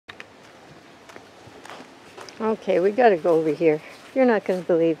Okay, we gotta go over here. You're not gonna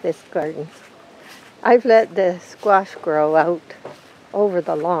believe this garden. I've let the squash grow out over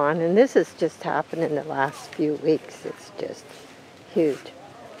the lawn, and this has just happened in the last few weeks. It's just huge.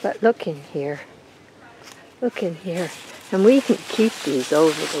 But look in here. Look in here. And we can keep these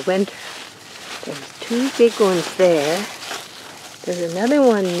over the winter. There's two big ones there. There's another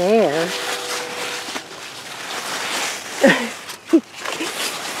one there.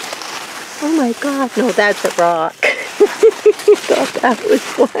 Oh my God, no, that's a rock. I thought that was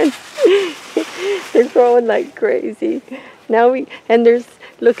one. They're growing like crazy. Now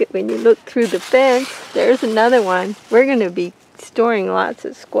look at when you look through the fence, there's another one. We're going to be storing lots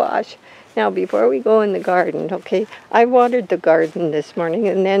of squash. Now, before we go in the garden, okay, I watered the garden this morning,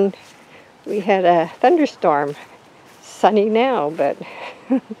 and then we had a thunderstorm. Sunny now, but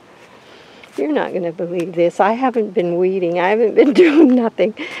you're not going to believe this. I haven't been weeding. I haven't been doing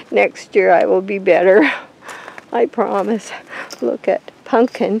nothing. Next year I will be better. I promise. Look at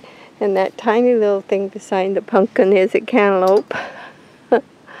pumpkin, and that tiny little thing beside the pumpkin is a cantaloupe.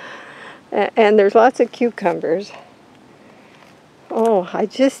 And there's lots of cucumbers. Oh,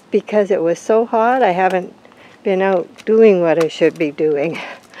 because it was so hot, I haven't been out doing what I should be doing.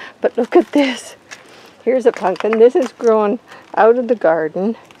 But look at this. Here's a pumpkin. This is growing out of the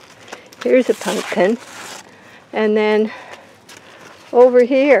garden. Here's a pumpkin. And then over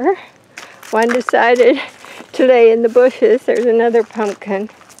here, one decided to lay in the bushes. There's another pumpkin.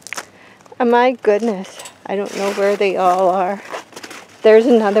 Oh my goodness. I don't know where they all are. There's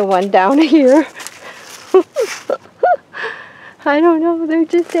another one down here. I don't know. They're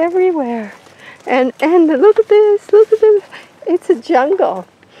just everywhere. And look at this. Look at this. It's a jungle.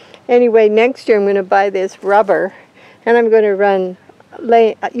 Anyway, next year I'm going to buy this rubber, and I'm going to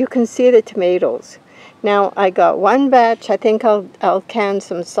you can see the tomatoes. Now, I got one batch. I think I'll can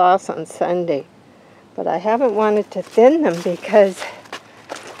some sauce on Sunday. But I haven't wanted to thin them because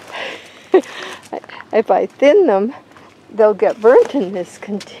if I thin them, they'll get burnt in this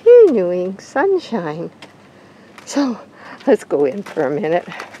continuing sunshine. So, let's go in for a minute.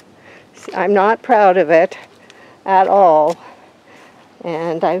 I'm not proud of it at all.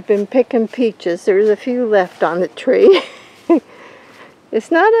 And I've been picking peaches. There's a few left on the tree. It's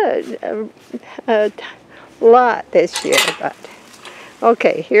not a lot this year, but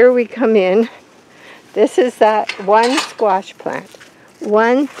okay, here we come in. This is that one squash plant.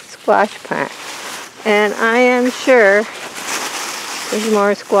 One squash plant. And I am sure there's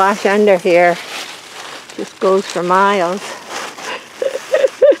more squash under here. Just goes for miles.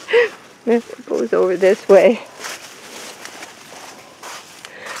 It goes over this way.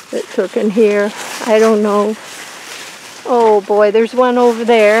 Let's look in here. I don't know. Oh boy, there's one over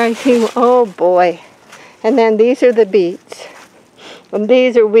there. I see. Oh boy. And then these are the beets. And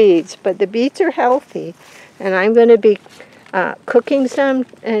these are weeds, but the beets are healthy. And I'm going to be cooking some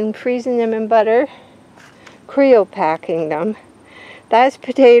and freezing them in butter, Creo packing them. That's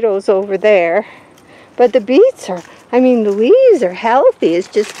potatoes over there. But the beets the leaves are healthy. It's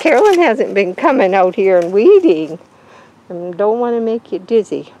just Carolyn hasn't been coming out here and weeding. And don't want to make you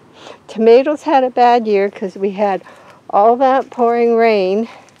dizzy. Tomatoes had a bad year because we had all that pouring rain.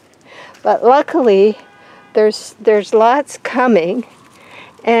 But luckily, there's lots coming.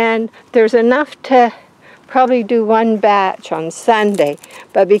 And there's enough to probably do one batch on Sunday.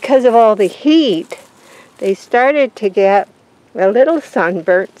 But because of all the heat, they started to get a little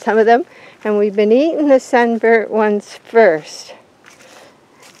sunburnt, some of them. And we've been eating the sunburnt ones first.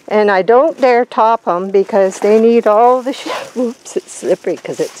 And I don't dare top them because they need all the Oops, it's slippery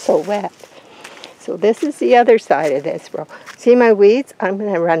because it's so wet. So this is the other side of this row. See my weeds? I'm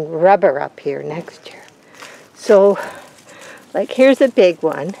going to run rubber up here next year. So, like here's a big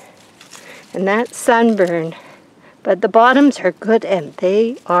one. And that's sunburn. But the bottoms are good and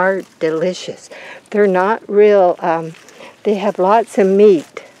they are delicious. They're not real, they have lots of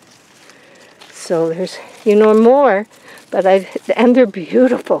meat. So there's, more. But and they're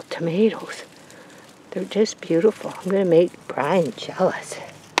beautiful tomatoes. They're just beautiful. I'm going to make Brian jealous.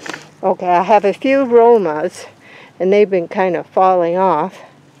 Okay, I have a few Romas, and they've been kind of falling off.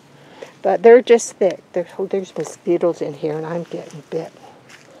 But they're just thick. There's mosquitoes in here, and I'm getting bit.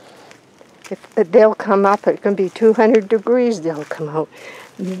 If they'll come up, it can be 200 degrees, they'll come out.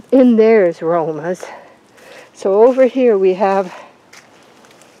 In there is Romas. So over here we have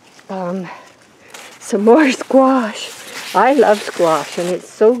some more squash. I love squash, and it's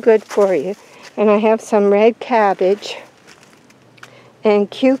so good for you. And I have some red cabbage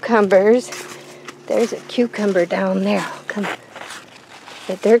and cucumbers. There's a cucumber down there.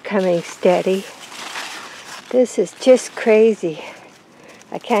 But they're coming steady. This is just crazy.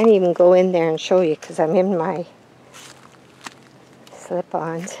 I can't even go in there and show you because I'm in my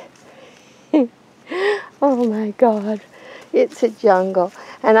slip-ons. Oh my God, it's a jungle.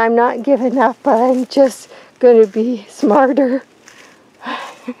 And I'm not giving up, but I'm just going to be smarter.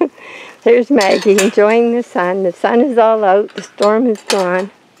 There's Maggie enjoying the sun. The sun is all out. The storm is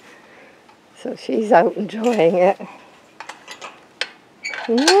gone. So she's out enjoying it.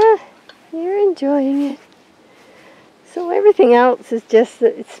 Yeah, you're enjoying it. So everything else is just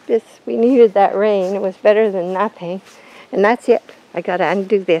that we needed that rain. It was better than nothing. And that's it. I got to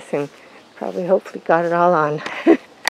undo this and probably hopefully got it all on.